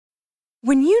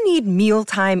When you need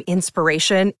mealtime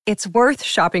inspiration, it's worth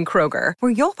shopping Kroger,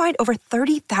 where you'll find over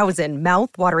 30,000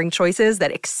 mouth-watering choices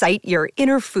that excite your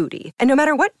inner foodie. And no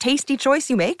matter what tasty choice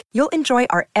you make, you'll enjoy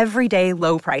our everyday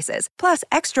low prices, plus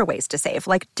extra ways to save,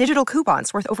 like digital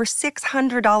coupons worth over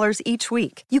 $600 each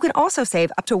week. You can also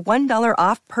save up to $1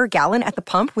 off per gallon at the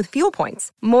pump with fuel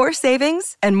points. More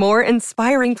savings and more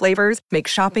inspiring flavors make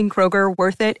shopping Kroger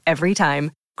worth it every time.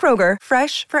 Kroger,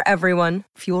 fresh for everyone.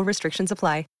 Fuel restrictions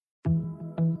apply.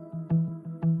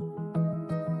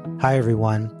 Hi,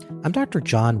 everyone. I'm Dr.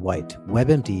 John White,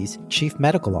 WebMD's Chief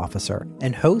Medical Officer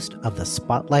and host of the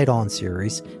Spotlight On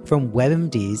series from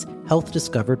WebMD's Health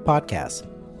Discovered podcast.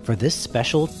 For this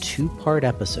special two-part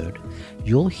episode,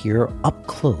 you'll hear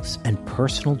up-close and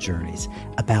personal journeys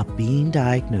about being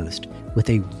diagnosed with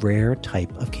a rare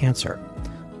type of cancer,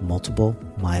 multiple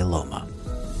myeloma.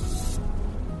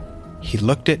 He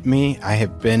looked at me. I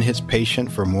have been his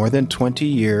patient for more than 20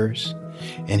 years.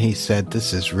 And he said,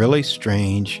 "This is really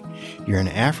strange. You're an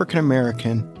African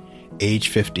American, age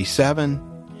 57.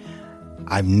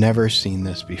 I've never seen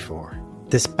this before."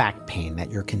 This back pain that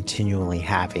you're continually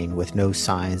having with no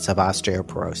signs of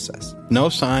osteoporosis. No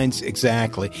signs,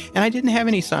 exactly. And I didn't have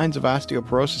any signs of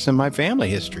osteoporosis in my family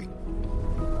history.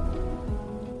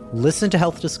 Listen to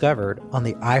Health Discovered on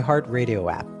the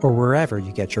iHeartRadio app or wherever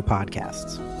you get your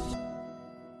podcasts.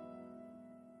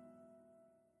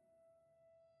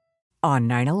 On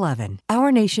 9/11,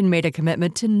 our nation made a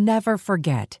commitment to never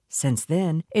forget. Since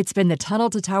then, it's been the Tunnel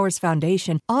to Towers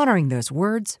Foundation honoring those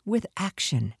words with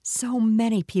action. So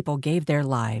many people gave their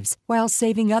lives while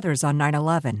saving others on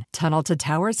 9/11. Tunnel to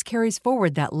Towers carries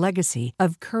forward that legacy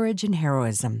of courage and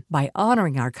heroism by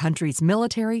honoring our country's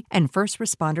military and first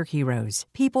responder heroes,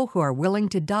 people who are willing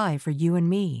to die for you and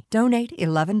me. Donate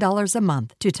 $11 a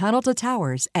month to Tunnel to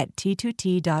Towers at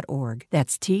T2T.org.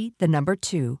 That's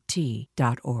T2T.org.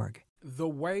 The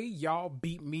way y'all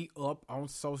beat me up on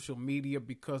social media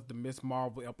because the Miss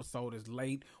Marvel episode is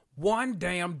late, one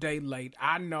damn day late.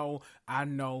 I know,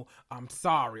 I'm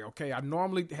sorry, okay? I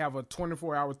normally have a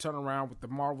 24-hour turnaround with the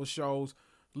Marvel shows.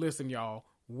 Listen, y'all,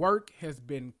 work has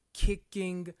been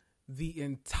kicking the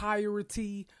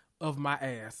entirety of my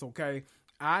ass, okay?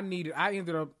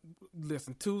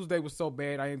 Tuesday was so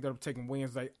bad, I ended up taking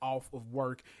Wednesday off of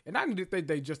work, and I needed that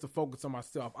day just to focus on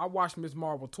myself. I watched Miss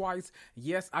Marvel twice.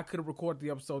 Yes, I could have recorded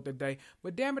the episode that day,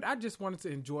 but damn it, I just wanted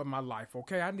to enjoy my life,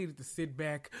 okay? I needed to sit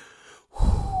back,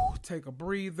 take a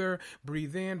breather,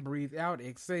 breathe in, breathe out,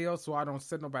 exhale, so I don't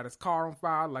set nobody's car on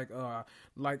fire like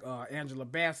Angela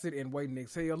Bassett and wait and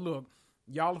exhale. Look,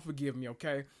 y'all forgive me,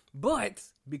 okay? But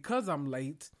because I'm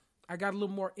late, I got a little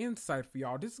more insight for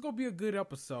y'all. This is going to be a good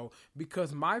episode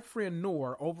because my friend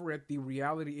Noor over at the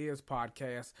Reality Is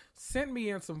podcast sent me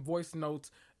in some voice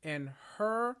notes, and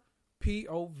her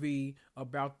POV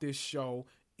about this show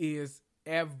is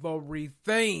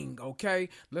everything, okay?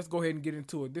 Let's go ahead and get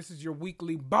into it. This is your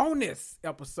weekly bonus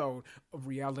episode of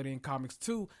Reality and Comics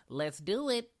 2. Let's do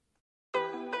it.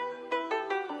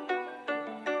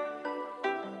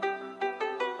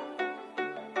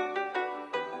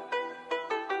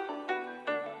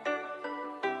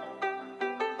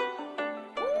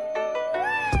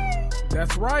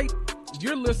 That's right.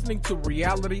 You're listening to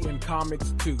Reality and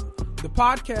Comics 2, the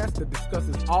podcast that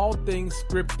discusses all things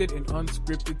scripted and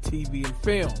unscripted TV and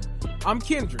film. I'm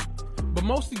Kendrick, but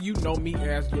most of you know me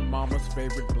as your mama's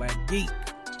favorite black geek.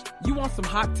 You want some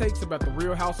hot takes about the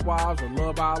Real Housewives or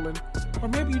Love Island? Or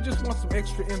maybe you just want some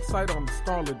extra insight on the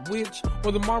Scarlet Witch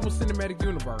or the Marvel Cinematic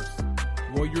Universe?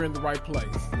 Well, you're in the right place.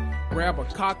 Grab a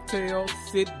cocktail,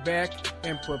 sit back,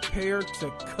 and prepare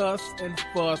to cuss and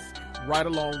fuss right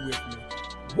along with me.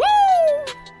 Woo!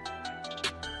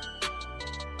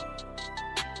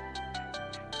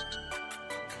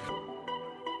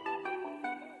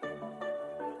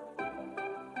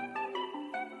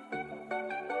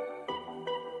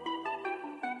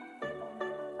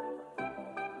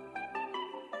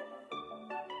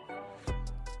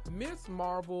 Miss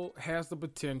Marvel has the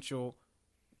potential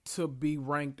to be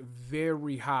ranked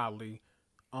very highly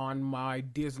on my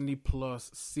Disney Plus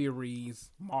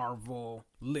series Marvel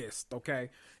list, okay?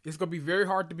 It's going to be very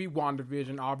hard to beat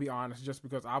WandaVision, I'll be honest, just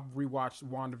because I've rewatched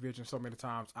WandaVision so many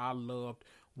times. I loved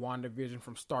WandaVision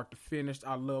from start to finish.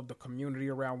 I loved the community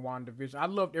around WandaVision. I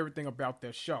loved everything about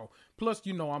that show. Plus,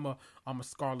 you know, I'm a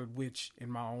Scarlet Witch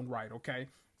in my own right, okay?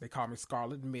 They call me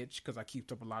Scarlet Mitch because I keep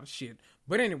up a lot of shit.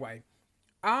 But anyway,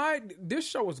 this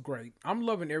show is great. I'm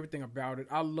loving everything about it.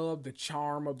 I love the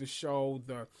charm of the show,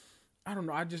 I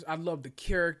love the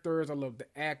characters. I love the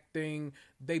acting.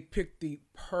 They picked the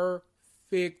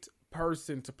perfect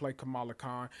person to play Kamala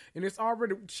Khan, and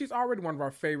she's already one of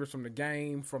our favorites from the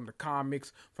game, from the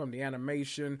comics, from the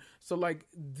animation. So like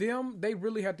they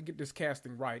really had to get this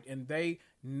casting right, and they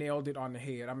nailed it on the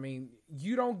head. I mean,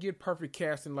 you don't get perfect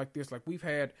casting like this. Like we've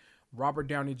had Robert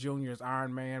Downey Jr. as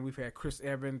Iron Man, we've had Chris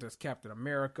Evans as Captain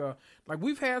America. Like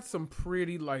we've had some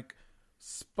pretty like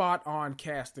spot on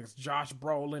castings. Josh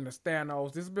Brolin as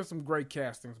Thanos. This has been some great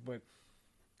castings, but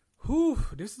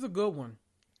this is a good one.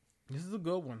 This is a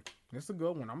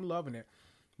good one. I'm loving it.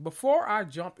 Before I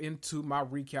jump into my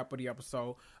recap of the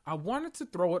episode, I wanted to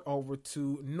throw it over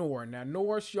to Nora. Now,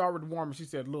 Nora, she already warned me. She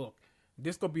said, look,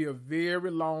 this going to be a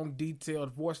very long,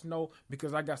 detailed voice note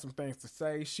because I got some things to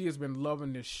say. She has been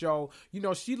loving this show. You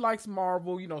know, she likes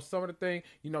Marvel. You know, some of the things,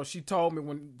 you know, she told me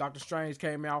when Doctor Strange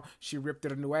came out, she ripped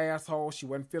at a new asshole. She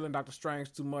wasn't feeling Doctor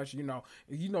Strange too much. You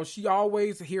know, she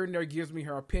always here and there gives me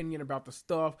her opinion about the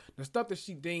stuff that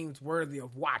she deems worthy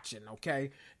of watching, okay?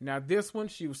 Now, this one,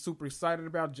 she was super excited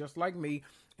about, just like me.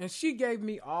 And she gave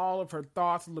me all of her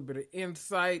thoughts, a little bit of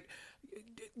insight.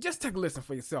 Just take a listen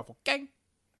for yourself, okay?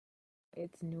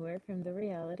 It's Noor from the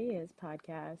Reality Is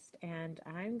podcast, and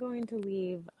I'm going to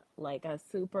leave like a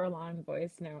super long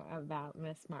voice note about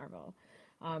Miss Marvel.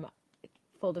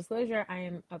 Full disclosure, I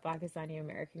am a Pakistani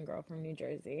American girl from New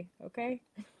Jersey, okay?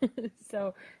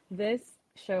 So this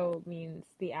show means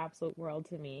the absolute world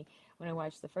to me. When I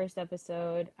watched the first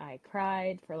episode, I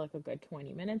cried for like a good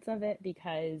 20 minutes of it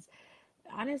because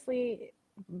honestly,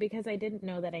 because I didn't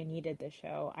know that I needed the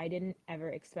show, I didn't ever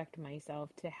expect myself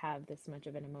to have this much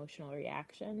of an emotional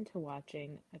reaction to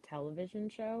watching a television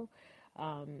show,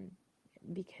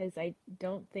 because I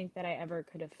don't think that I ever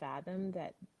could have fathomed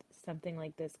that something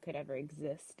like this could ever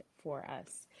exist for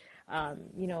us.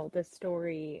 You know, the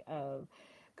story of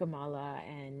Kamala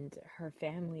and her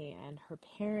family and her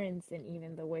parents, and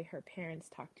even the way her parents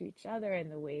talk to each other and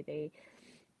the way they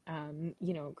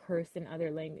you know, curse in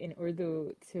other language in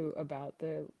Urdu about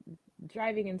the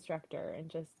driving instructor, and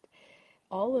just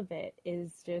all of it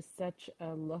is just such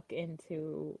a look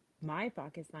into my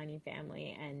Pakistani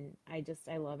family, and I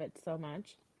love it so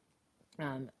much.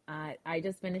 I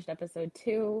just finished episode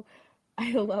 2.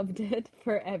 I loved it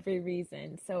for every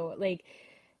reason. So like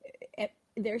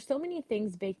there's so many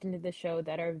things baked into the show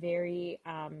that are very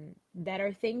that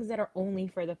are things that are only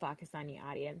for the Pakistani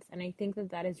audience, and I think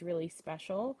that is really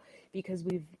special because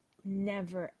we've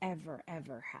never ever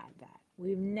had that.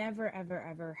 We've never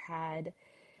ever had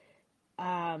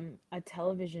a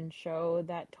television show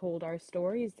that told our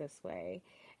stories this way.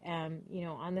 You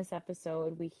know, on this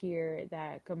episode we hear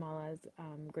that Kamala's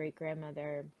great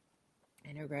grandmother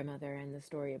and her grandmother, and the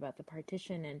story about the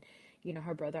partition, and you know,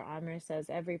 her brother Amir says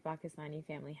every Pakistani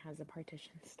family has a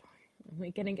partition story.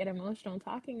 We're gonna get emotional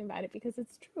talking about it because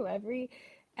it's true. Every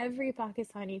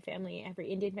Pakistani family, every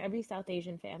Indian, every South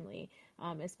Asian family,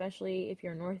 especially if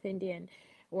you're North Indian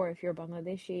or if you're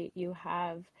Bangladeshi, you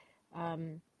have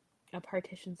a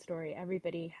partition story.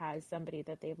 Everybody has somebody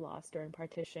that they've lost during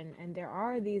partition, and there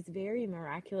are these very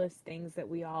miraculous things that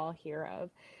we all hear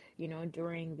of, you know,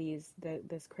 during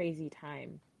this crazy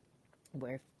time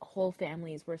where whole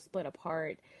families were split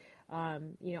apart,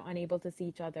 you know, unable to see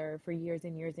each other for years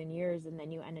and years and years, and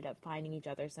then you ended up finding each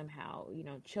other somehow. You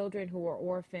know, children who were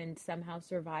orphaned somehow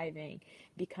surviving,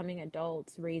 becoming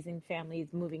adults, raising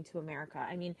families, moving to America.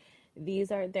 I mean,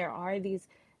 there are these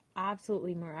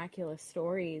absolutely miraculous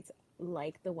stories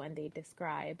like the one they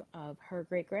describe of her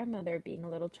great grandmother being a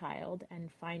little child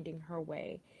and finding her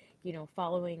way, you know,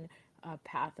 following a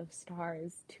path of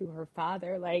stars to her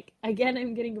father. Like, again,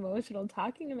 I'm getting emotional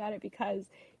talking about it because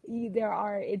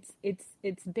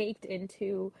it's baked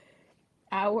into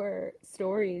our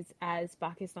stories as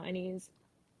Pakistanis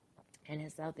and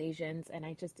as South Asians, and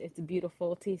it's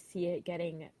beautiful to see it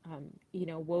getting you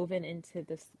know, woven into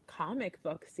this comic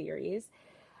book series.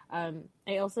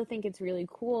 I also think it's really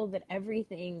cool that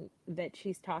everything that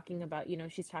she's talking about, you know,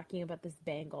 she's talking about this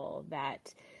bangle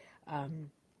that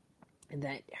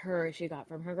she got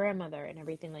from her grandmother and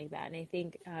everything like that. And I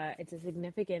think it's a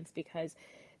significance because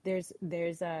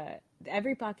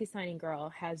every Pakistani girl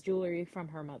has jewelry from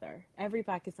her mother. Every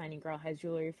Pakistani girl has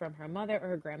jewelry from her mother or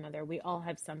her grandmother. We all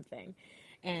have something.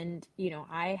 And, you know,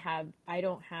 I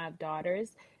don't have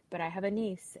daughters, but I have a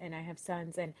niece and I have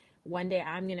sons, and one day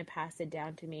I'm going to pass it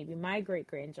down to maybe my great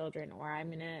grandchildren, or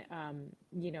I'm going to,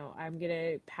 you know, I'm going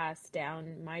to pass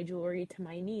down my jewelry to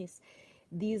my niece.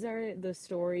 These are the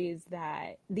stories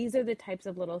these are the types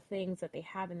of little things that they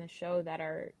have in the show that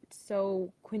are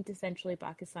so quintessentially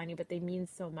Pakistani, but they mean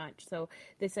so much. So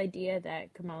this idea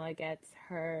that Kamala gets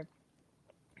her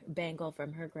bangle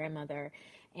from her grandmother,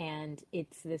 and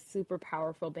it's this super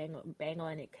powerful bangle,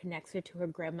 and it connects her to her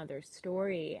grandmother's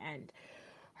story and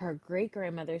her great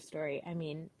grandmother's story. I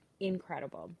mean,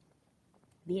 incredible.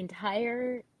 The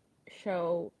entire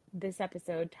show, this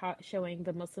episode, showing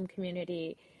the Muslim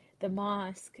community, the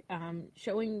mosque,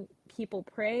 showing people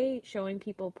pray,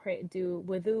 do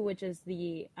wudu, which is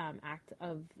the act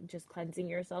of just cleansing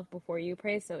yourself before you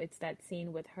pray. So it's that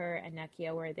scene with her and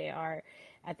Nakia where they are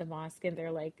at the mosque and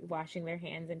they're like washing their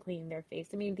hands and cleaning their face.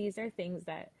 I mean, these are things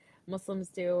that Muslims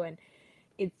do, and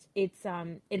it's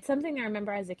something I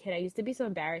remember as a kid. I used to be so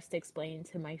embarrassed to explain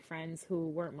to my friends who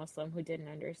weren't Muslim, who didn't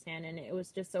understand, and it was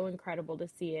just so incredible to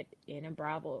see it in a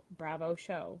Bravo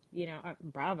show,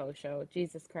 Bravo show,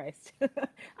 Jesus Christ.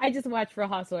 I just watch Real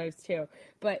Housewives too,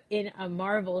 but in a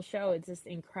Marvel show, it's just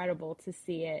incredible to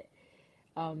see it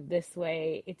this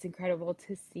way. It's incredible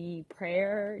to see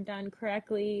prayer done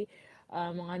correctly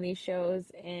on these shows,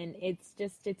 and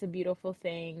it's a beautiful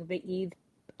thing. The Eid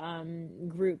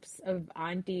groups of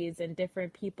aunties and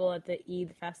different people at the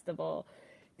Eid festival.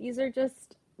 These are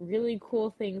just really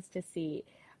cool things to see.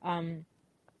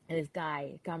 This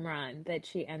guy, Kamran, that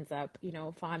she ends up,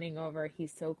 fawning over.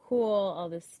 He's so cool, all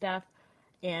this stuff.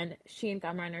 And she and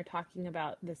Kamran are talking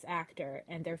about this actor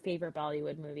and their favorite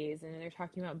Bollywood movies. And they're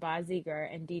talking about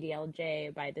Bazigar and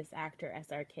DDLJ by this actor,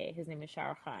 SRK. His name is Shah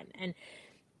Rukh Khan. And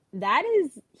that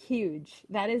is huge.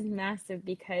 That is massive,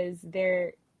 because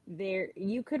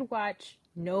you could watch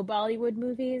no Bollywood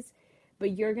movies,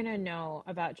 but you're going to know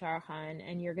about Shah Rukh Khan,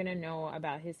 and you're going to know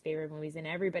about his favorite movies, and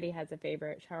everybody has a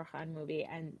favorite Shah Rukh Khan movie.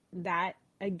 And that,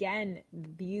 again,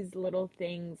 these little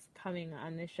things coming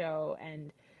on the show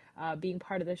and being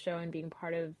part of the show and being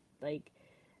part of, like,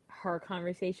 her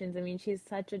conversations. I mean, she's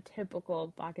such a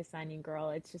typical Pakistani girl.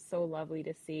 It's just so lovely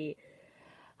to see.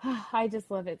 I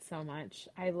just love it so much.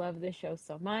 I love the show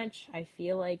so much. I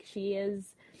feel like this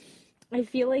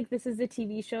is a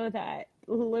TV show that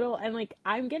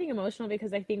I'm getting emotional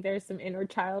because I think there's some inner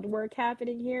child work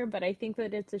happening here, but I think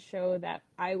that it's a show that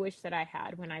I wish that I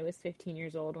had when I was 15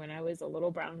 years old, when I was a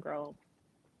little brown girl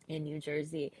in New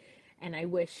Jersey, and I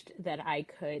wished that I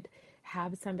could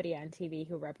have somebody on TV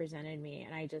who represented me,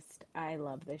 and I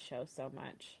love this show so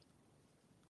much.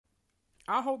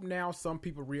 I hope now some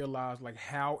people realize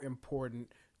how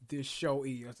important this show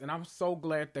is, and I'm so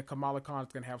glad that Kamala Khan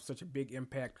is going to have such a big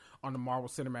impact on the Marvel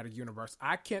Cinematic Universe.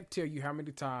 I can't tell you how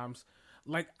many times,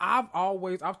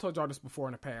 I've told y'all this before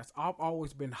in the past, I've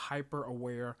always been hyper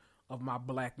aware of my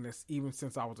blackness even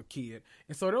since I was a kid,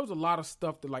 and so there was a lot of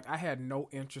stuff that I had no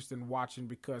interest in watching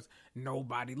because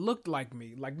nobody looked like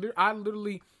me. I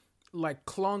literally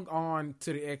clung on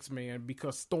to the X-Men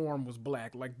because Storm was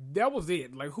black. That was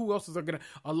it. Who else is gonna?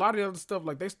 A lot of the other stuff,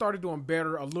 they started doing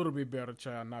better, a little bit better,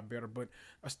 not better, but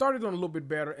I started doing a little bit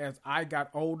better as I got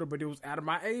older, but it was out of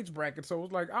my age bracket, so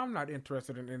it was I'm not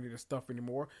interested in any of this stuff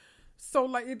anymore.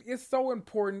 So, it's so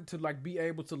important to, be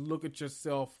able to look at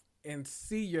yourself and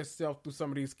see yourself through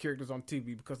some of these characters on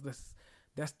TV, because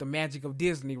that's the magic of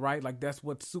Disney, right? That's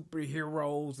what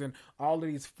superheroes and all of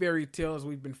these fairy tales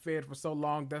we've been fed for so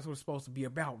long, that's what it's supposed to be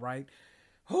about, right?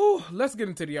 Whew, let's get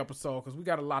into the episode because we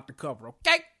got a lot to cover,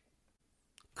 okay?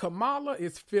 Kamala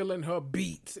is feeling her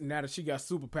beats now that she got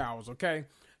superpowers, okay?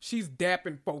 She's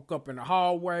dapping folk up in the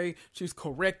hallway. She's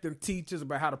correcting teachers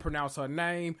about how to pronounce her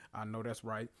name. I know that's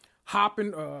right.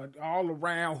 Hopping all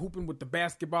around, hooping with the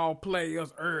basketball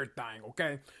players, everything,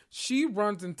 okay? She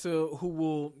runs into who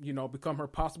will, become her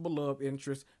possible love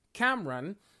interest,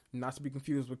 Cameron, not to be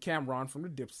confused with Cameron from the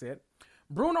Dipset.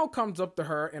 Bruno comes up to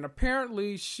her, and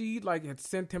apparently she, had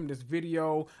sent him this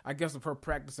video, I guess, of her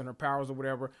practicing her powers or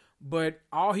whatever, but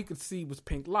all he could see was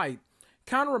pink light.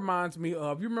 Kind of reminds me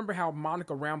of, you remember how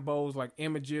Monica Rambeau's,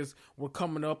 images were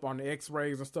coming up on the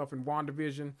x-rays and stuff in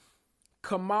WandaVision?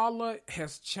 Kamala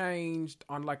has changed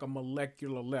on a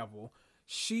molecular level.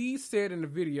 She said in the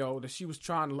video that she was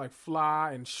trying to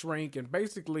fly and shrink, and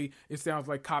basically it sounds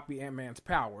like copy Ant-Man's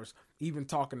powers, even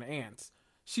talking to ants.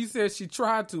 She says she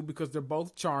tried to because they're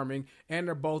both charming and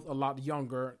they're both a lot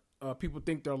younger. People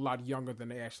think they're a lot younger than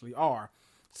they actually are.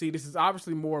 See, this is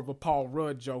obviously more of a Paul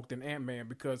Rudd joke than Ant-Man,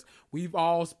 because we've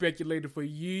all speculated for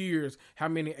years how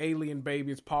many alien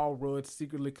babies Paul Rudd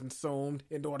secretly consumed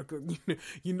in order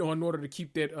to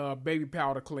keep that baby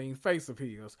powder clean face of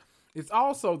his. It's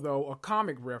also, though, a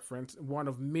comic reference, one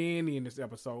of many in this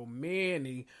episode,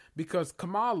 because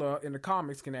Kamala in the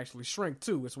comics can actually shrink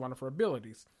too. It's one of her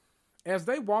abilities. As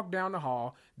they walk down the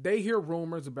hall, they hear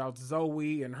rumors about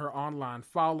Zoe and her online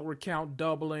follower count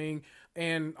doubling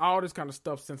and all this kind of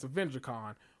stuff since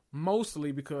AvengerCon,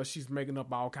 mostly because she's making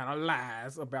up all kind of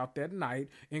lies about that night,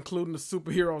 including the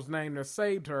superhero's name that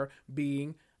saved her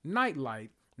being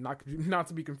Nightlight. Not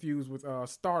to be confused with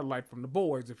Starlight from The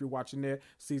Boys. If you're watching that,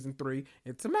 season 3,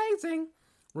 it's amazing.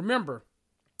 Remember,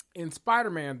 in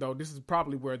Spider-Man, though, this is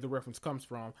probably where the reference comes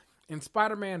from. In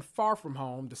Spider-Man Far From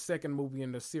Home, the second movie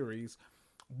in the series,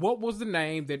 what was the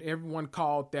name that everyone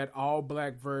called that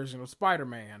all-black version of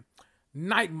Spider-Man?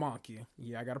 Night Monkey.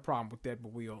 Yeah, I got a problem with that,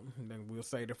 but we'll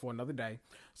say that for another day.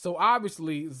 So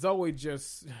obviously, Zoe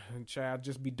just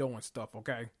be doing stuff,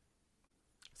 okay?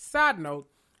 Side note,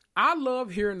 I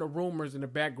love hearing the rumors in the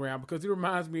background because it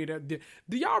reminds me of that.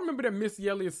 Do y'all remember that Missy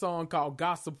Elliott song called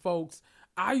Gossip Folks?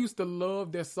 I used to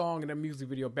love that song and that music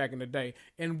video back in the day.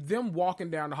 And them walking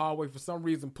down the hallway for some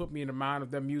reason put me in the mind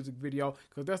of that music video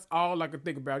because that's all I could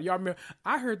think about. Y'all remember,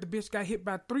 I heard the bitch got hit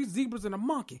by 3 zebras and a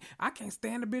monkey. I can't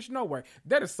stand the bitch no way.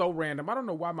 That is so random. I don't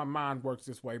know why my mind works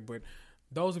this way, but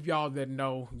those of y'all that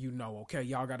know, you know, okay?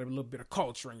 Y'all got a little bit of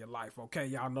culture in your life, okay?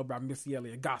 Y'all know about Missy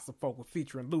Elliott Gossip Folk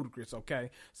featuring Ludacris,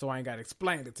 okay? So I ain't got to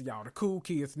explain it to y'all. The cool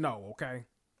kids know, okay?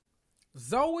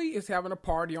 Zoe is having a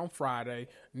party on Friday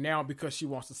now because she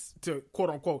wants to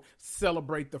quote-unquote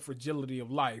celebrate the fragility of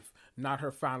life, not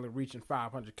her finally reaching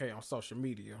 500K on social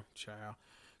media, child.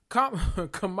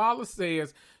 Kamala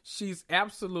says she's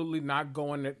absolutely not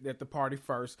going at the party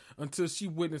first until she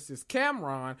witnesses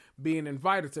Cameron being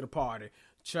invited to the party.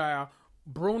 Child,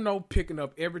 Bruno picking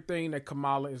up everything that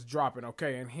Kamala is dropping,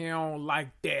 okay? And he don't like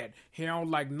that. He don't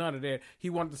like none of that. He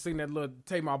wanted to sing that little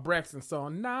Tamar Braxton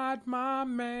song, Not My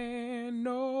Man,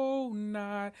 no,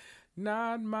 not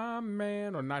my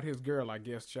man. Or not his girl, I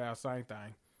guess, child, same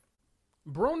thing.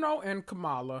 Bruno and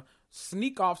Kamala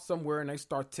sneak off somewhere and they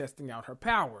start testing out her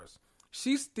powers.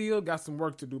 She still got some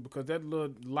work to do because that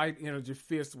little light energy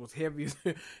fist was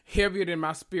heavier than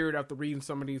my spirit after reading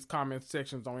some of these comment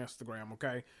sections on Instagram,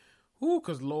 okay? Ooh,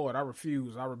 because Lord, I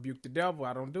refuse. I rebuke the devil.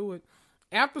 I don't do it.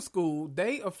 After school,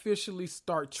 they officially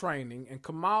start training, and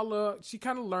Kamala, she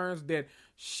kind of learns that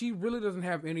she really doesn't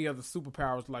have any other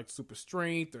superpowers like super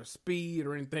strength or speed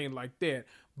or anything like that,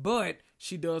 but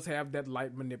she does have that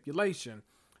light manipulation.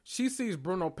 She sees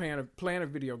Bruno playing a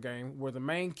video game where the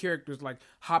main character is like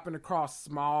hopping across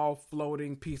small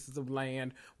floating pieces of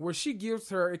land, where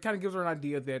it kind of gives her an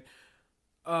idea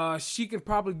that she can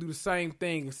probably do the same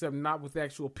thing, except not with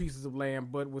actual pieces of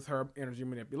land, but with her energy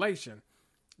manipulation.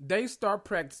 They start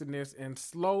practicing this and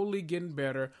slowly getting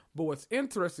better, but what's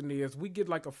interesting is we get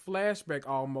like a flashback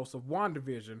almost of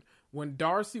WandaVision when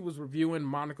Darcy was reviewing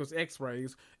Monica's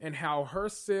x-rays and how her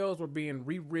cells were being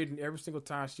rewritten every single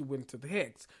time she went into the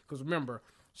Hex. Because remember,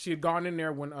 she had gone in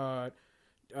there when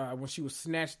she was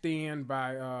snatched in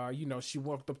by, she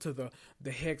walked up to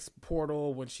the Hex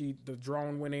portal when the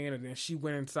drone went in, and then she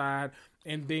went inside.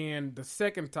 And then the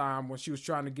second time when she was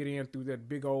trying to get in through that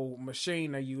big old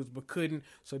machine they used but couldn't.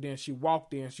 So then she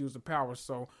walked in, she used the power.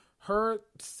 So her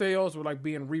cells were like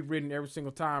being rewritten every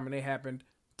single time, and they happened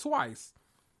twice.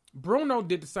 Bruno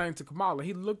did the same to Kamala.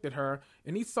 He looked at her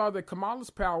and he saw that Kamala's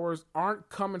powers aren't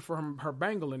coming from her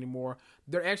bangle anymore.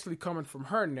 They're actually coming from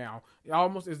her now.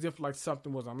 Almost as if like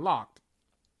something was unlocked.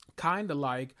 Kind of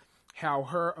like how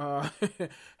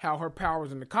her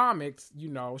powers in the comics,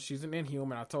 she's an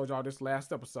Inhuman. I told y'all this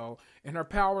last episode. And her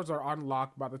powers are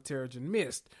unlocked by the Terrigen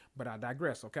Mist. But I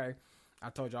digress, okay? I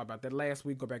told y'all about that last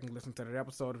week. Go back and listen to that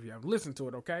episode if you haven't listened to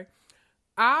it, okay?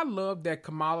 I love that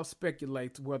Kamala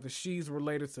speculates whether she's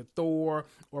related to Thor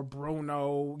or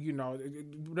Bruno,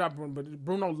 not Bruno, but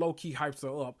Bruno low-key hypes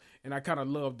her up. And I kind of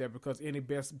love that because any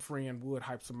best friend would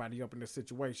hype somebody up in this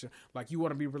situation. Like, you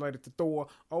want to be related to Thor?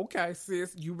 Okay,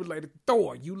 sis, you related to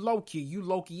Thor. You low-key,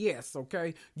 yes,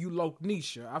 okay? You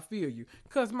low-nisha, I feel you.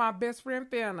 Because my best friend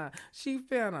finna, she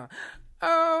finna.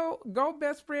 Oh, go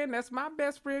best friend, that's my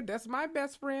best friend, that's my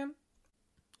best friend.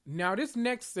 Now, this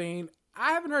next scene,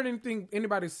 I haven't heard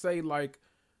anybody say like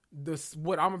this,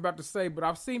 what I'm about to say, but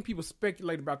I've seen people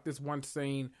speculate about this one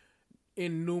scene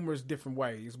in numerous different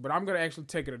ways, but I'm going to actually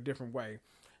take it a different way.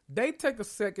 They take a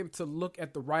second to look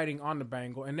at the writing on the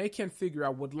bangle and they can't figure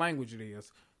out what language it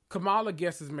is. Kamala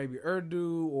guesses maybe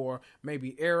Urdu or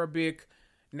maybe Arabic.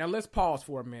 Now let's pause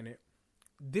for a minute.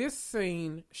 This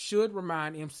scene should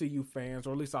remind MCU fans,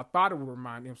 or at least I thought it would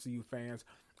remind MCU fans,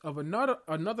 of another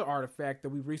artifact that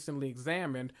we recently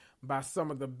examined by some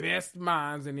of the best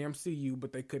minds in the MCU,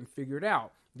 but they couldn't figure it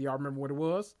out. Do y'all remember what it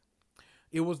was?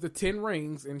 It was the 10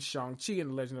 rings in Shang-Chi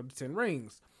and the Legend of the 10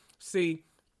 Rings. See,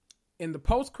 in the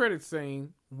post-credit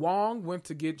scene, Wong went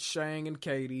to get Shang and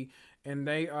Katie, and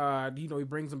they, he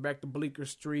brings them back to Bleecker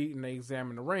Street, and they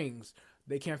examine the rings.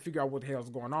 They can't figure out what the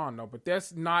hell's going on, though. But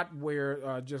that's not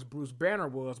where just Bruce Banner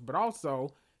was, but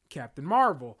also Captain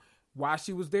Marvel. Why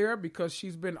she was there? Because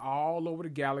she's been all over the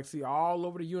galaxy, all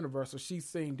over the universe. So she's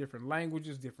seen different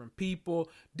languages, different people,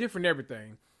 different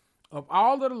everything. Of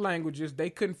all of the languages, they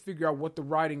couldn't figure out what the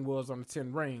writing was on the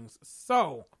 10 rings.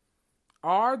 So,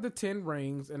 are the 10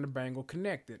 rings and the bangle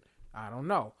connected? I don't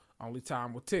know. Only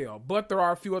time will tell. But there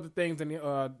are a few other things in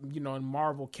the, in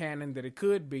Marvel canon that it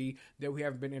could be that we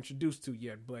haven't been introduced to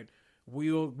yet. But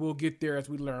we'll get there as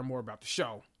we learn more about the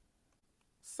show.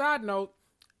 Side note,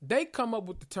 they come up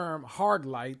with the term hard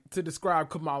light to describe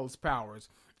Kamala's powers.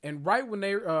 And right when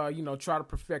they, try to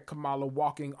perfect Kamala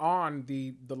walking on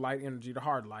the light energy, the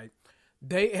hard light,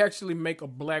 they actually make a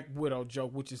Black Widow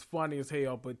joke, which is funny as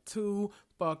hell, but too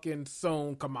fucking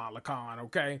soon, Kamala Khan,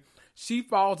 okay? She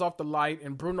falls off the light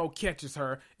and Bruno catches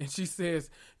her and she says,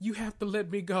 "You have to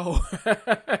let me go."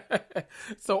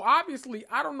 So obviously,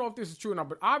 I don't know if this is true or not,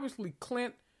 but obviously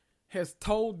Clint has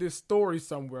told this story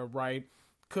somewhere, right?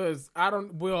 Because I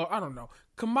don't know.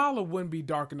 Kamala wouldn't be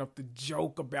dark enough to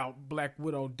joke about Black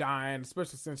Widow dying,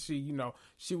 especially since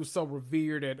she was so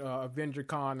revered at Avenger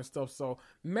Con and stuff. So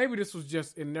maybe this was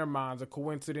just in their minds a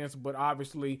coincidence, but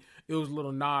obviously it was a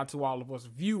little nod to all of us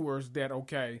viewers that,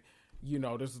 okay,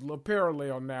 there's a little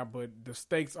parallel now, but the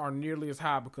stakes aren't nearly as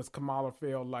high because Kamala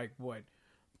fell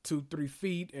 2-3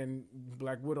 feet and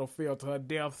Black Widow fell to her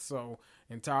death. So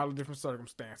entirely different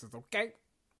circumstances, okay?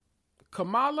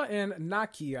 Kamala and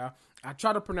Nakia, I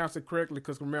try to pronounce it correctly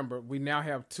because remember, we now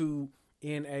have 2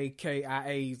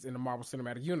 Nakias in the Marvel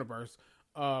Cinematic Universe.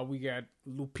 We got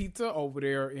Lupita over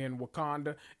there in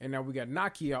Wakanda, and now we got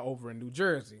Nakia over in New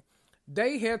Jersey.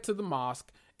 They head to the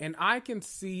mosque, and I can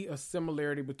see a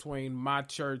similarity between my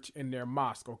church and their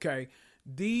mosque, okay?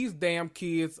 These damn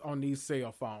kids on these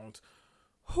cell phones.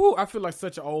 I feel like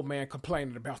such an old man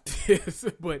complaining about this,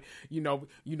 but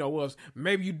us.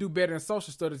 Maybe you do better in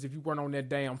social studies if you weren't on that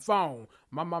damn phone.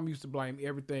 My mom used to blame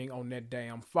everything on that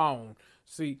damn phone.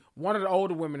 See, one of the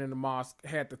older women in the mosque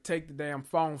had to take the damn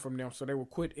phone from them so they would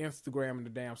quit Instagramming the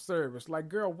damn service. Like,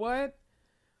 girl, what?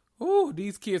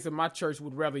 These kids in my church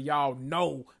would rather y'all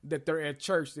know that they're at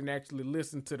church than actually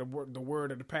listen to the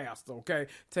word of the pastor, okay?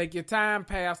 Take your time,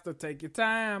 pastor, take your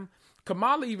time.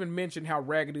 Kamala even mentioned how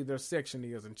raggedy their section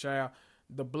is, and child,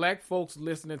 the Black folks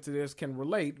listening to this can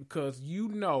relate because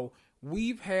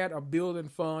we've had a building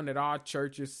fund at our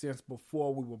churches since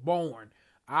before we were born.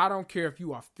 I don't care if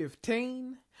you are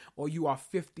 15 or you are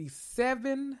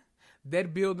 57,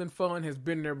 that building fund has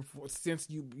been there since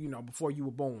before you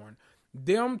were born.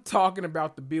 Them talking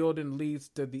about the building leads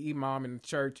to the imam in the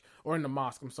church, or in the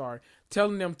mosque,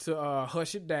 telling them to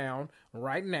hush it down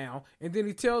right now. And then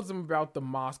he tells them about the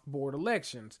mosque board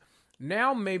elections.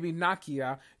 Now maybe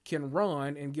Nakia can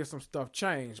run and get some stuff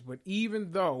changed. But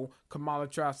even though Kamala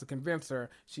tries to convince her,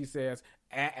 she says,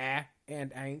 and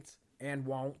ain't, and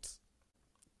won't.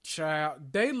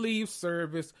 Child, they leave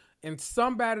service and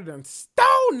somebody done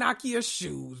stole Nakia's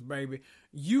shoes, baby.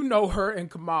 Her and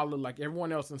Kamala, like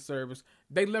everyone else in service,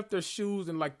 they left their shoes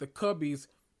in the cubbies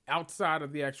outside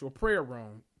of the actual prayer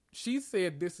room. She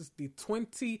said this is the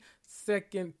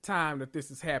 22nd time that this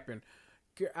has happened.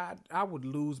 I would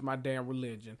lose my damn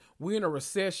religion. We're in a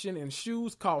recession and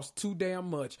shoes cost too damn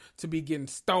much to be getting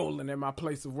stolen in my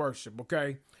place of worship,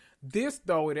 okay? This,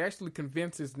 though, it actually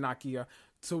convinces Nakia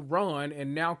to run,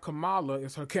 and now Kamala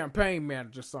is her campaign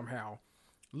manager somehow.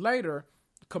 Later,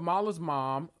 Kamala's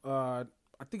mom, I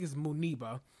think it's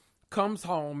Muniba, comes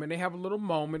home and they have a little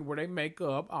moment where they make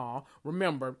up.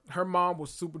 Remember, her mom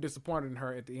was super disappointed in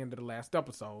her at the end of the last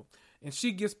episode. And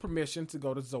she gets permission to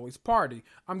go to Zoe's party.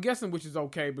 I'm guessing which is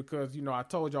okay because, I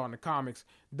told y'all in the comics,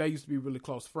 they used to be really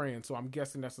close friends. So I'm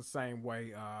guessing that's the same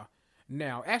way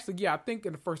now. Actually, yeah, I think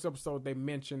in the first episode they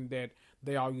mentioned that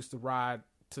they all used to ride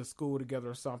to school together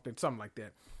or something like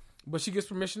that. But she gets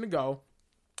permission to go,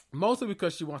 mostly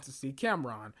because she wants to see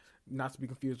Cameron, not to be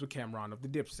confused with Cameron of the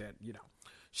Dipset,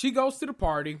 She goes to the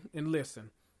party, and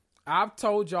listen, I've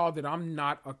told y'all that I'm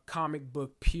not a comic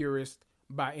book purist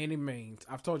by any means.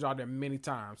 I've told y'all that many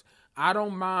times. I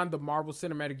don't mind the Marvel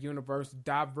Cinematic Universe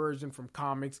diverging from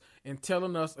comics and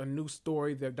telling us a new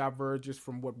story that diverges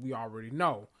from what we already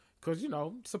know. Because,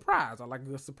 surprise. I like a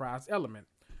good surprise element.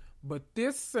 But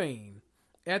this scene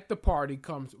at the party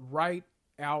comes right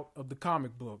out of the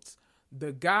comic books.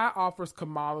 The guy offers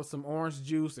Kamala some orange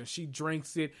juice and she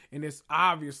drinks it, and it's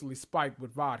obviously spiked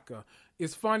with vodka.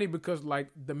 It's funny because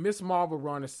the Miss Marvel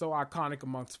run is so iconic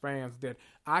amongst fans that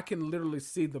I can literally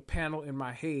see the panel in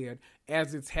my head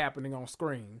as it's happening on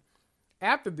screen.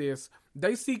 After this,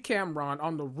 they see Cameron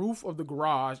on the roof of the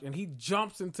garage, and he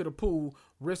jumps into the pool,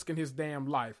 risking his damn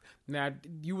life. Now,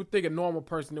 you would think a normal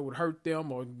person, it would hurt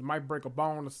them or might break a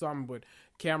bone or something, but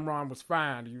Cameron was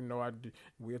fine. You know,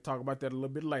 we'll talk about that a little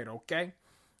bit later, okay?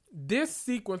 This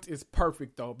sequence is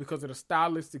perfect, though, because of the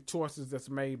stylistic choices that's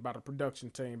made by the production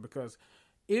team, because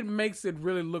it makes it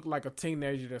really look like a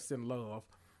teenager that's in love.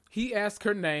 He asks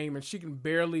her name, and she can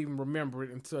barely even remember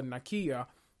it until Nakia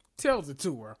tells it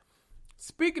to her.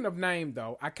 Speaking of name,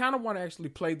 though, I kind of want to actually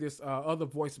play this other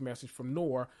voice message from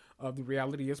Noor of the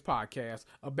Reality Is podcast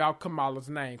about Kamala's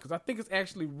name, because I think it's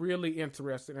actually really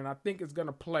interesting, and I think it's going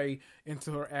to play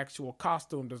into her actual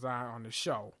costume design on the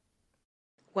show.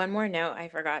 One more note I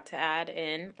forgot to add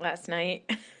in last night.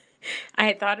 I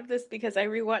had thought of this because I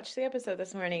rewatched the episode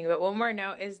this morning, but one more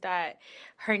note is that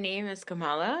her name is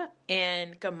Kamala,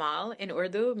 and Kamal in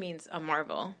Urdu means a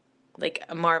marvel. Like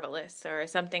a marvelous, or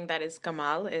something that is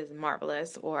Kamal is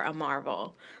marvelous or a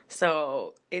marvel.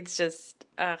 So it's just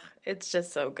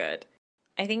so good.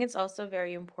 I think it's also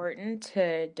very important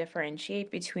to differentiate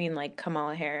between like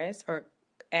Kamala Harris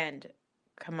and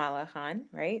Kamala Khan,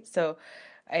 right? So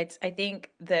I think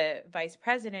the vice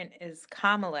president is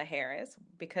Kamala Harris,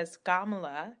 because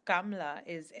Kamala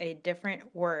is a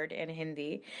different word in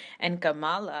Hindi, and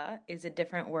Kamala is a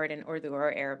different word in Urdu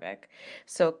or Arabic.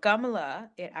 So Kamala,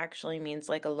 it actually means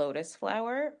like a lotus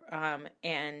flower,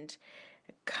 and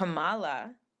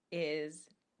Kamala is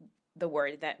the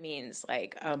word that means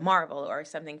like a marvel or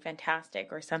something fantastic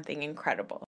or something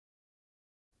incredible.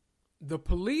 The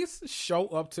police show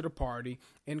up to the party,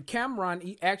 and Cameron,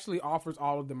 he actually offers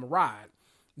all of them a ride.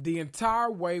 The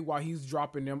entire way while he's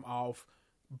dropping them off,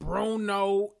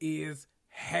 Bruno is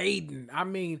hating. I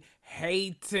mean,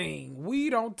 hating. We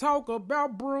don't talk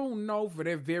about Bruno for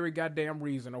that very goddamn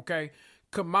reason, okay?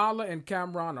 Kamala and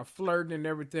Cameron are flirting and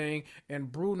everything,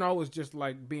 and Bruno is just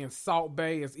like being Salt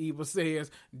Bae, as Eva says,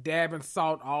 dabbing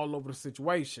salt all over the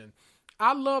situation.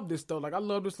 I love this, though. Like, I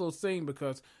love this little scene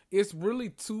because it's really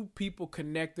two people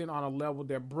connecting on a level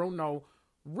that Bruno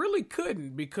really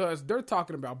couldn't, because they're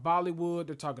talking about Bollywood,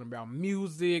 they're talking about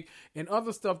music, and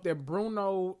other stuff that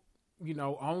Bruno, you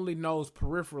know, only knows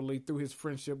peripherally through his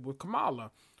friendship with Kamala.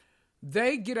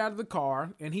 They get out of the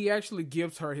car, and he actually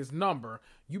gives her his number.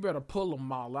 You better pull him,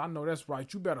 Mala. I know that's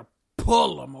right. You better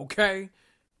pull him, okay?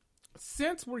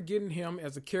 Since we're getting him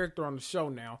as a character on the show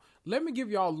now, let me give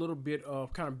y'all a little bit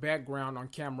of kind of background on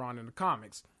Cameron in the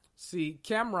comics. See,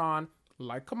 Cameron,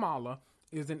 like Kamala,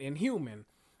 is an Inhuman.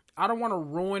 I don't want to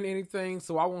ruin anything,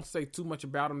 so I won't say too much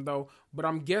about him, though, but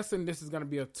I'm guessing this is going to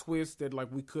be a twist that,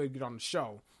 like, we could get on the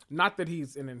show. Not that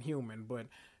he's an Inhuman, but,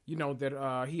 you know,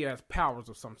 that he has powers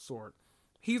of some sort.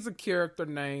 He's a character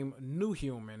named New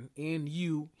Human,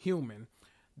 N-U Human.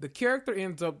 The character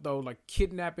ends up, though, like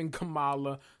kidnapping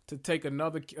Kamala to take him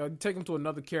to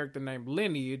another character named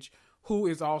Lineage, who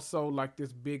is also like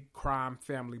this big crime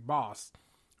family boss.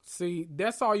 See,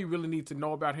 that's all you really need to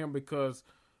know about him, because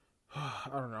I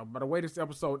don't know, by the way this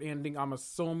episode ending, I'm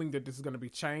assuming that this is going to be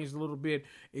changed a little bit.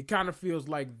 It kind of feels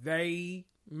like they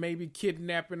maybe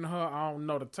kidnapping her, I don't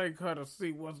know, to take her to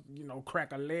see what's, you know,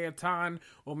 crack a lead time,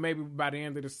 or maybe by the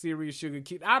end of the series she'll get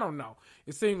kid. I don't know.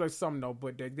 It seems like something, though.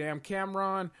 But that damn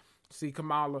Cameron, see,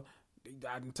 Kamala,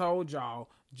 I done told y'all,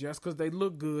 just because they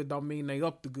look good don't mean they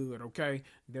up to good, okay?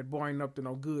 That boy ain't up to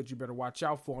no good. You better watch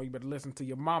out for him. You better listen to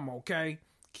your mama, okay?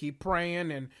 Keep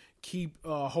praying and keep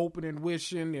hoping and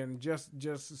wishing, and just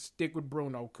stick with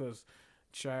Bruno, because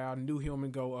child, New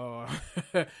Human go,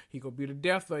 he gonna be the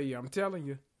death of you, I'm telling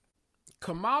you.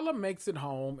 Kamala makes it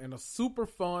home, and a super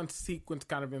fun sequence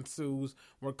kind of ensues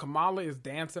where Kamala is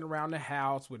dancing around the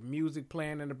house with music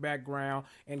playing in the background,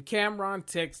 and Cameron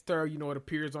texts her, you know, it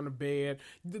appears on the bed.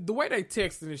 The way they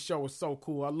text in this show is so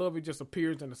cool. I love it. Just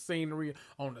appears in the scenery,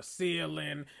 on the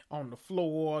ceiling, on the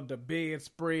floor, the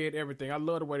bedspread, everything. I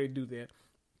love the way they do that.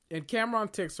 And Cameron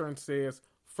texts her and says,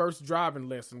 "First driving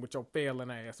lesson with your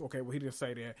failing ass." Okay, well, he didn't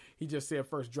say that. He just said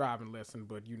first driving lesson,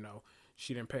 but, you know,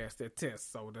 she didn't pass that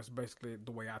test, so that's basically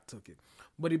the way I took it.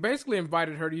 But he basically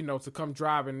invited her, you know, to come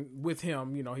driving with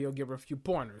him. You know, he'll give her a few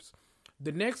pointers.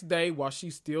 The next day, while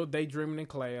she's still daydreaming in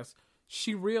class,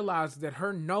 she realizes that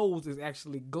her nose is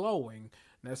actually glowing.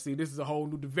 Now, see, this is a whole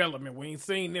new development. We ain't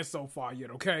seen this so far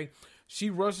yet, okay? She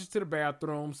rushes to the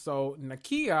bathroom, so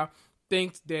Nakia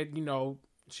thinks that, you know,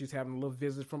 she's having a little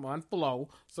visit from Aunt Flo,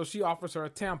 so she offers her a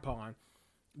tampon.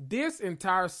 This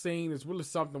entire scene is really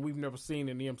something we've never seen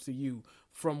in the MCU.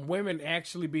 From women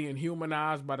actually being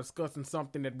humanized by discussing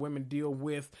something that women deal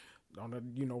with on a,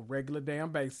 you know, regular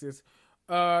damn basis,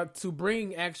 to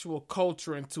bring actual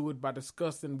culture into it by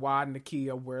discussing why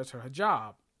Nakia wears her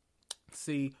hijab.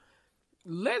 See,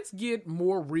 let's get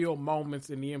more real moments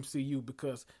in the MCU,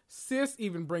 because sis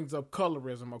even brings up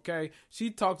colorism, okay? She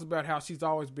talks about how she's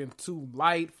always been too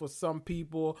light for some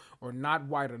people or not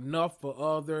white enough for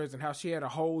others, and how she had a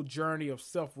whole journey of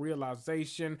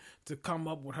self-realization to come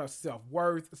up with her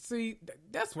self-worth. See,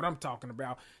 that's what I'm talking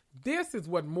about. This is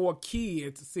what more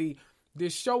kids see.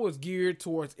 This show is geared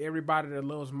towards everybody that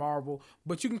loves Marvel,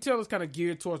 but you can tell it's kind of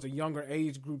geared towards a younger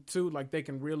age group too. Like, they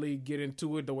can really get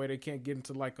into it the way they can't get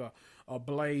into like a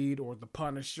Blade or the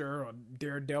Punisher or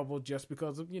Daredevil just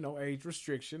because of, age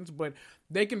restrictions. But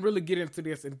they can really get into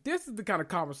this, and this is the kind of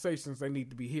conversations they need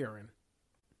to be hearing.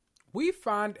 We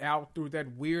find out through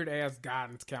that weird-ass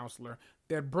guidance counselor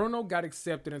that Bruno got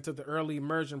accepted into the early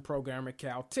immersion program at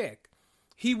Caltech.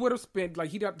 He would have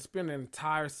he'd have to spend an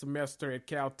entire semester at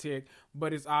Caltech,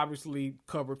 but it's obviously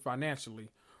covered financially.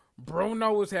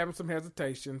 Bruno is having some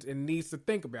hesitations and needs to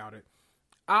think about it.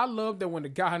 I love that when the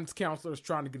guidance counselor is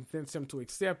trying to convince him to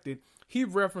accept it, he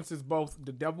references both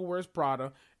The Devil Wears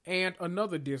Prada and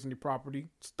another Disney property,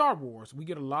 Star Wars. We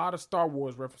get a lot of Star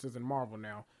Wars references in Marvel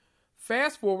now.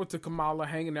 Fast forward to Kamala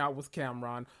hanging out with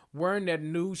Cameron, wearing that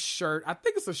new shirt. I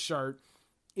think it's a shirt.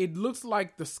 It looks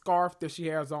like the scarf that she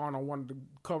has on one of the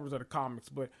covers of the comics,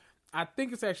 but I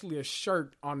think it's actually a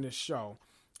shirt on this show.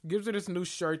 Gives her this new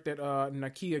shirt that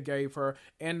Nakia gave her,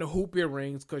 and the hoop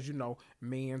earrings, because,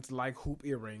 men's like hoop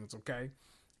earrings, okay?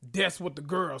 That's what the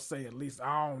girls say, at least.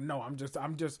 I don't know. I'm just,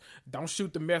 don't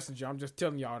shoot the messenger. I'm just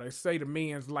telling y'all. They say the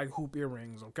men's like hoop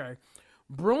earrings, okay?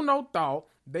 Bruno thought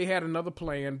they had another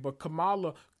plan, but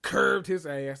Kamala curved his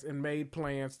ass and made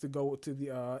plans to go to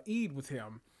the Eid with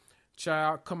him.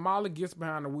 Child, Kamala gets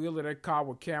behind the wheel of that car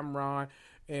with Cameron,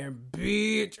 and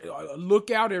bitch, look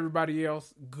out, everybody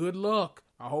else. Good luck.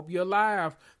 I hope you're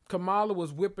alive. Kamala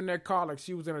was whipping that car like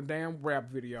she was in a damn rap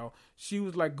video. She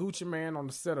was like Gucci Mane on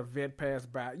the set of Vet Pass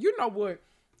By. You know what?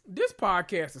 This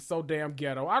podcast is so damn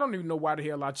ghetto. I don't even know why the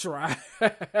hell I try.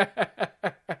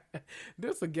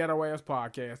 This is a ghetto-ass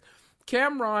podcast.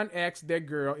 Cameron asked that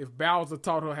girl if Bowser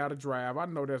taught her how to drive. I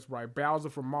know that's right. Bowser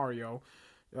from Mario.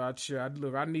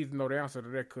 Look, I need to know the answer to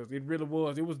that, because it really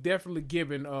was. It was definitely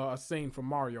given a scene from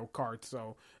Mario Kart,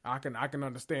 so I can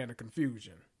understand the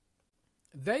confusion.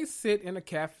 They sit in a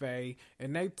cafe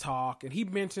and they talk, and he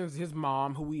mentions his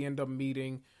mom, who we end up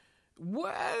meeting.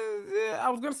 What? I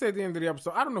was gonna say at the end of the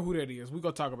episode, I don't know who that is. We're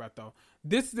gonna talk about though.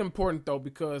 This is important though,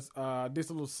 because this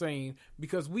little scene,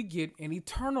 because we get an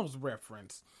Eternals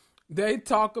reference. They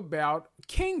talk about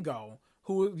Kingo,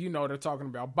 who, they're talking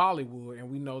about Bollywood, and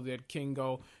we know that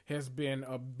Kingo has been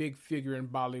a big figure in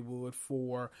Bollywood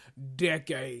for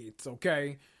decades,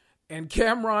 okay? And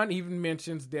Cameron even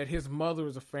mentions that his mother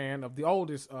is a fan of the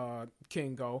oldest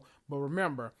Kingo, but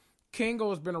remember, Kingo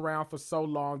has been around for so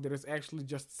long that it's actually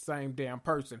just the same damn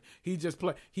person. He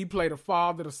played the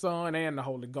Father, the Son, and the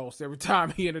Holy Ghost every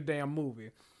time he in a damn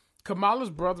movie. Kamala's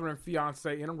brother and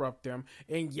fiance interrupt them,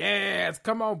 and yes,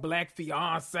 come on, black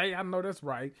fiance. I know that's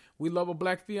right. We love a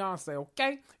black fiance,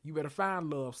 okay? You better find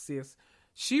love, sis.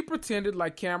 She pretended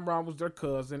like Cameron was their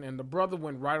cousin, and the brother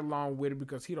went right along with it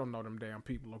because he don't know them damn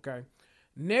people, okay?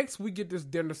 Next, we get this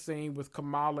dinner scene with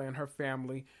Kamala and her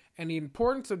family, and the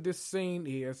importance of this scene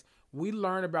is we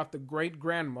learn about the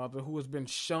great-grandmother who has been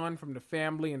shunned from the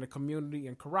family and the community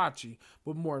in Karachi,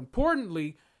 but more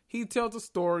importantly, he tells a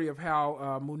story of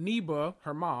how Muniba,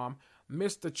 her mom,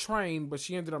 missed the train, but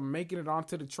she ended up making it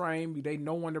onto the train.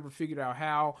 No one ever figured out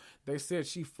how. They said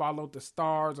she followed the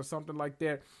stars or something like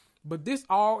that. But this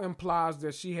all implies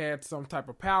that she had some type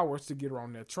of powers to get her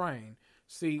on that train.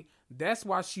 See, that's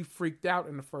why she freaked out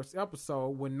in the first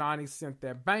episode when Nani sent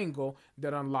that bangle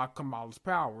that unlocked Kamala's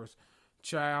powers.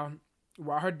 Child,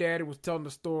 while her daddy was telling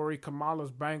the story,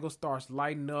 Kamala's bangle starts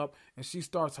lighting up and she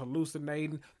starts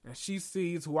hallucinating, and she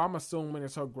sees who I'm assuming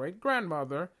is her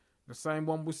great-grandmother, the same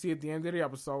one we see at the end of the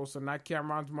episode, so not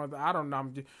Cameron's mother. I don't know.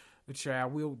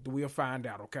 Child, we'll find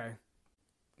out, okay?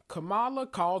 Kamala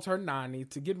calls her Nani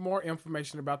to get more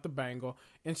information about the bangle,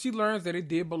 and she learns that it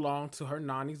did belong to her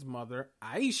Nani's mother,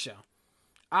 Aisha.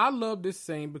 I love this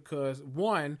scene because,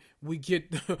 one, we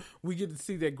get to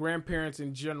see that grandparents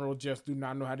in general just do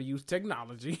not know how to use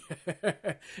technology.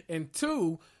 And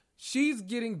two, she's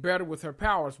getting better with her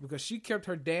powers because she kept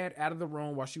her dad out of the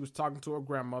room while she was talking to her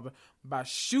grandmother by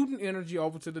shooting energy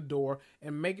over to the door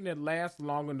and making it last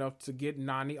long enough to get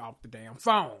Nani off the damn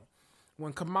phone.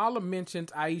 When Kamala mentions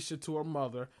Aisha to her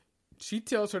mother, she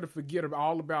tells her to forget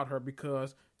all about her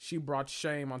because she brought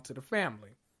shame onto the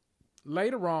family.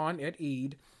 Later on at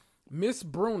Eid, Miss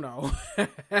Bruno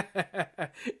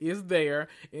is there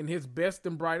in his best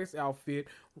and brightest outfit,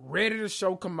 ready to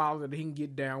show Kamala that he can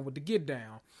get down with the get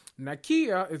down.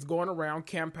 Nakia is going around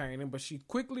campaigning, but she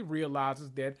quickly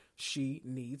realizes that she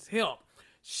needs help.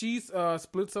 She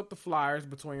splits up the flyers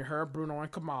between her, Bruno, and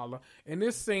Kamala. And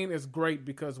this scene is great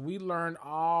because we learn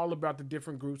all about the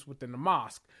different groups within the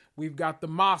mosque. We've got the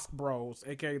Mosque Bros,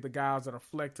 aka the guys that are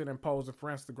flexing and posing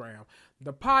for Instagram.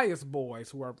 The Pious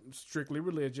Boys, who are strictly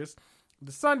religious.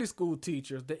 The Sunday school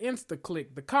teachers, the Insta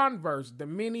Clique, the Converts, the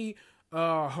mini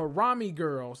Harami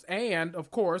girls, and,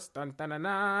 of course, the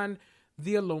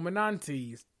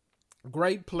Illuminantes.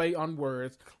 Great play on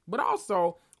words. But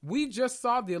also, we just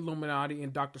saw the Illuminati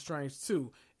in Doctor Strange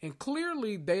 2, and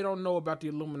clearly they don't know about the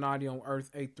Illuminati on Earth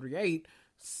 838,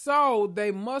 so they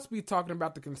must be talking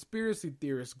about the conspiracy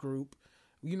theorist group.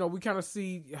 You know, we kind of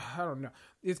see, I don't know.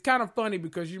 It's kind of funny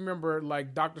because you remember,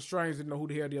 like, Doctor Strange didn't know who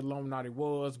the hell the Illuminati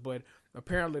was, but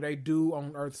apparently they do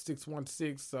on Earth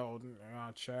 616, so,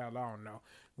 child, I don't know.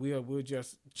 We'll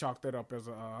just chalk that up as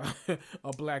a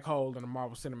black hole in the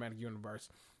Marvel Cinematic Universe.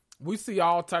 We see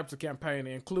all types of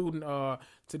campaigning, including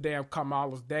to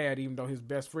Kamala's dad, even though his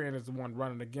best friend is the one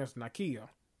running against Nakia.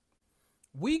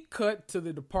 We cut to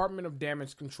the Department of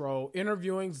Damage Control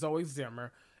interviewing Zoe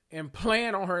Zimmer and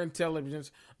playing on her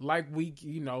intelligence like we,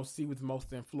 see with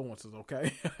most influencers,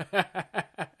 okay?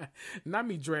 Not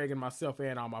me dragging myself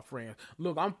and all my friends.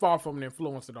 Look, I'm far from an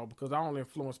influencer, though, because I only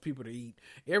influence people to eat.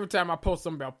 Every time I post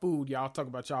something about food, y'all talk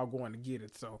about y'all going to get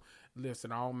it. So,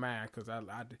 listen, I don't mind because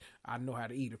I know how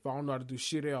to eat. If I don't know how to do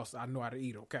shit else, I know how to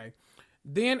eat, okay?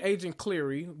 Then Agent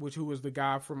Cleary, who is the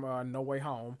guy from No Way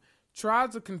Home,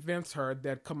 tries to convince her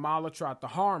that Kamala tried to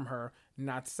harm her,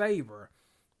 not save her.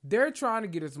 They're trying to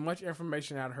get as much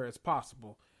information out of her as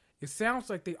possible. It sounds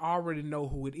like they already know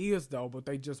who it is, though, but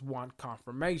they just want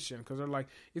confirmation. Because they're like,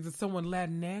 is it someone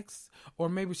Latinx? Or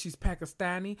maybe she's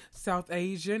Pakistani, South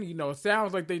Asian? It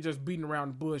sounds like they just beating around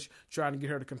the bush trying to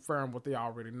get her to confirm what they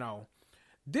already know.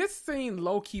 This scene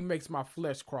low-key makes my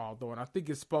flesh crawl, though, and I think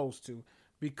it's supposed to.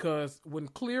 Because when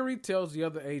Cleary tells the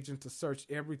other agent to search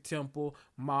every temple,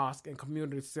 mosque, and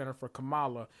community center for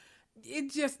Kamala,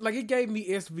 it just, it gave me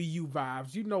SVU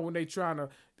vibes. When they trying to,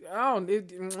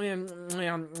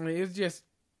 it's just,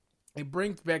 it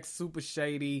brings back super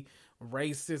shady,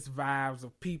 racist vibes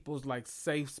of people's,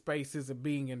 safe spaces are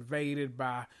being invaded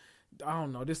by,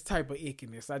 this type of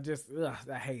ickiness.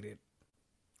 I hate it.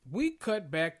 We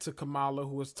cut back to Kamala,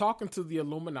 who is talking to the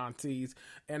Illuminantes,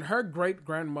 and her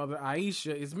great-grandmother,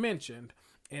 Aisha, is mentioned.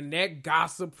 And that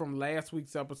gossip from last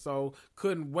week's episode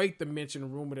couldn't wait to mention a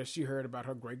rumor that she heard about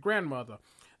her great-grandmother.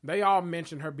 They all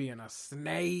mentioned her being a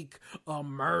snake, a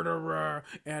murderer,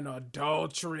 an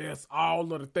adulteress,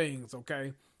 all of the things,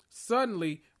 okay?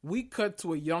 Suddenly, we cut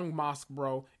to a young mosque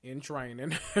bro in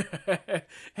training,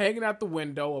 hanging out the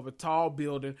window of a tall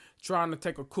building, trying to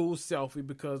take a cool selfie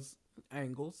because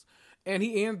angles. And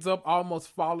he ends up almost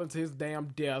falling to his damn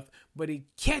death, but he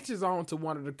catches on to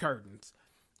one of the curtains.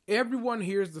 Everyone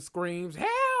hears the screams,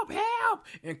 help, help,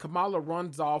 and Kamala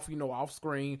runs off, off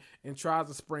screen and tries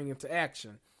to spring into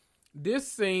action.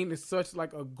 This scene is such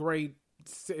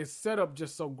it's set up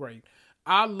just so great.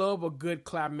 I love a good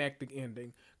climactic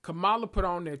ending. Kamala put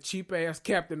on that cheap ass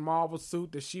Captain Marvel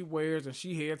suit that she wears and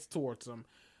she heads towards him.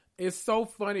 It's so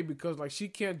funny because she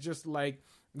can't just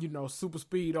super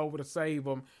speed over to save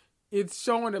him. It's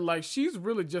showing that she's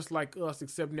really just like us,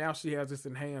 except now she has this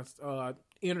enhanced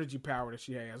energy power that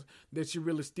she has that she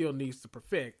really still needs to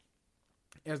perfect.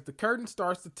 As the curtain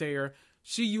starts to tear,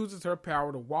 she uses her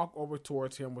power to walk over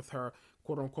towards him with her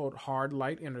quote-unquote hard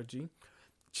light energy.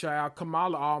 Child,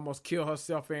 Kamala almost killed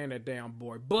herself and that damn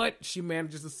boy, but she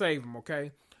manages to save him,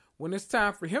 okay? When it's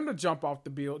time for him to jump off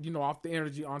the off the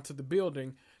energy onto the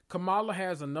building, Kamala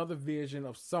has another vision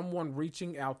of someone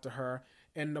reaching out to her,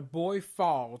 and the boy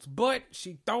falls. But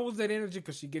she throws that energy,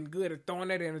 because she's getting good at throwing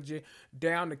that energy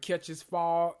down to catch his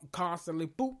fall constantly.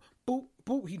 Boop, boop,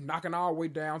 boop. He's knocking all the way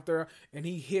down there, and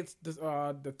he hits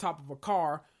the top of a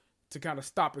car to kind of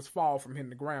stop his fall from hitting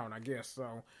the ground, I guess.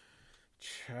 So,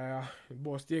 child, the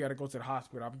boy still got to go to the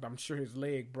hospital. I'm sure his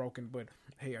leg broken, but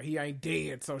hell, he ain't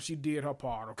dead, so she did her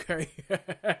part, okay?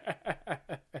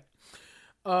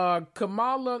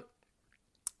 Kamala,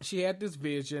 she had this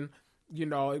vision,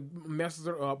 it messes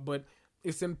her up, but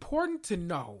it's important to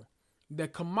know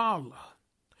that Kamala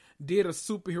did a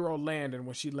superhero landing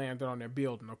when she landed on that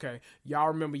building, okay? Y'all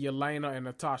remember Yelena and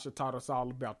Natasha taught us all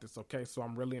about this, okay? So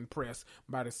I'm really impressed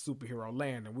by this superhero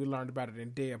landing. We learned about it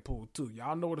in Deadpool too.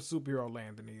 Y'all know what a superhero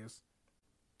landing is.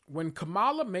 When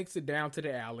Kamala makes it down to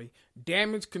the alley,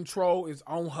 damage control is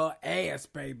on her ass,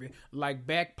 baby. Like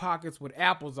back pockets with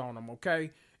apples on them,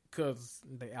 okay? Because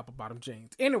they apple bottom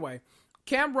jeans. Anyway,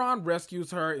 Cameron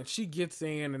rescues her and she gets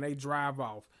in and they drive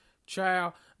off.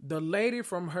 Child, the lady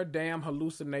from her damn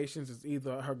hallucinations is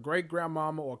either her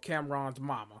great-grandmama or Cameron's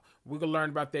mama. We're going to learn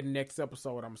about that next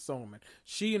episode, I'm assuming.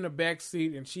 She in the back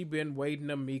seat, and she been waiting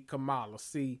to meet Kamala.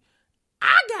 See,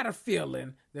 I got a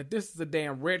feeling that this is a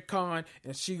damn retcon,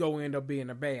 and she gonna end up being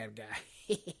a bad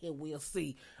guy. We'll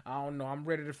see. I don't know. I'm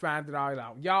ready to find it all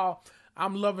out. Y'all,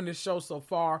 I'm loving this show so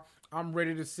far. I'm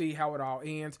ready to see how it all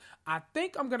ends. I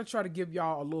think I'm going to try to give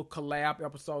y'all a little collab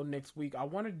episode next week. I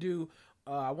want to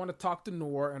talk to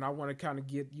Noor, and I want to kind of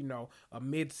get, a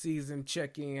mid-season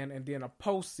check-in and then a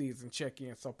post-season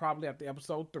check-in. So probably after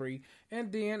episode 3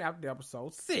 and then after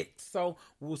episode 6. So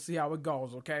we'll see how it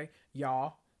goes, okay?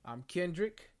 Y'all, I'm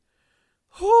Kendrick.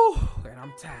 Whew, and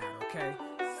I'm tired, okay?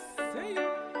 See ya.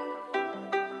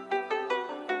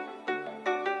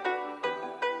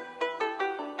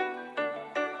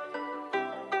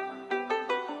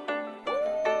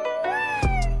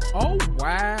 Oh,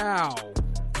 wow.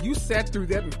 You sat through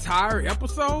that entire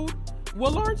episode?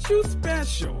 Well, aren't you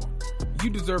special? You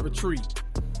deserve a treat.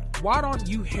 Why don't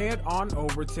you head on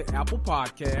over to Apple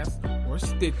Podcasts or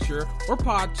Stitcher or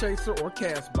Podchaser or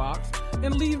CastBox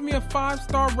and leave me a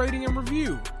 5-star rating and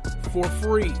review for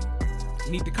free.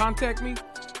 Need to contact me?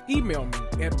 Email me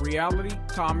at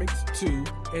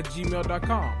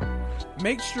realitycomics2@gmail.com.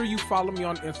 Make sure you follow me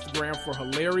on Instagram for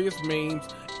hilarious memes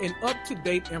and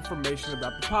up-to-date information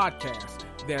about the podcast.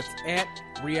 That's at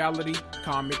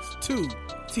realitycomics2,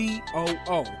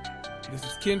 TOO. This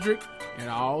is Kendrick, and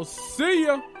I'll see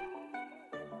ya.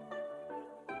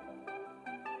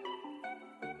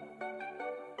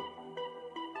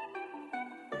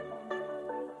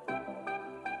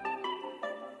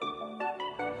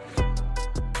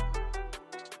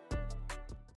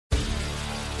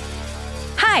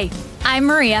 Hi, I'm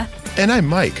Maria. And I'm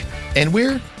Mike. And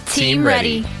we're Team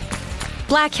Ready.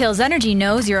 Black Hills Energy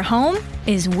knows your home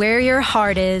is where your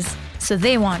heart is, so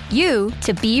they want you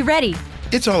to be ready.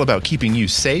 It's all about keeping you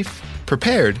safe,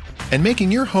 prepared, and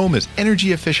making your home as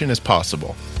energy efficient as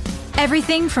possible.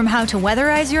 Everything from how to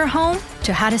weatherize your home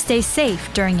to how to stay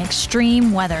safe during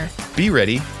extreme weather. Be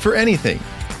ready for anything.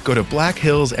 Go to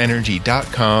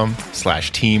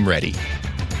blackhillsenergy.com/Team Ready.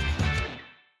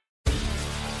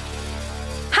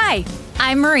 Hi,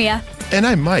 I'm Maria. And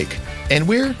I'm Mike. And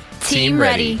we're Team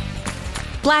Ready.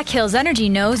 Black Hills Energy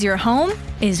knows your home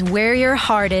is where your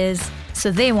heart is,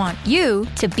 so they want you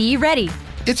to be ready.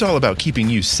 It's all about keeping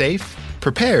you safe,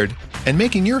 prepared, and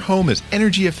making your home as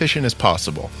energy efficient as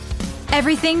possible.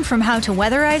 Everything from how to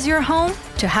weatherize your home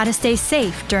to how to stay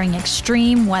safe during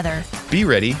extreme weather. Be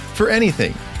ready for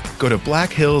anything. Go to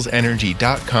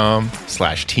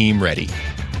blackhillsenergy.com/Team Ready.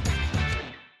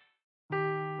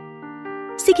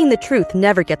 Seeking the truth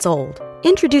never gets old.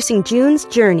 Introducing June's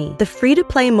Journey, the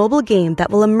free-to-play mobile game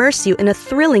that will immerse you in a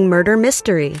thrilling murder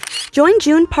mystery. Join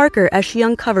June Parker as she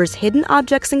uncovers hidden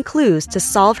objects and clues to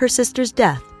solve her sister's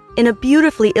death in a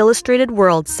beautifully illustrated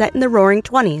world set in the Roaring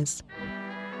 '20s.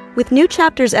 With new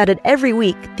chapters added every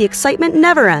week, the excitement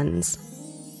never ends.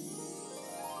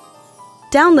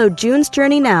 Download June's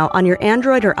Journey now on your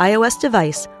Android or iOS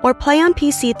device or play on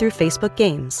PC through Facebook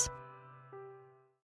Games.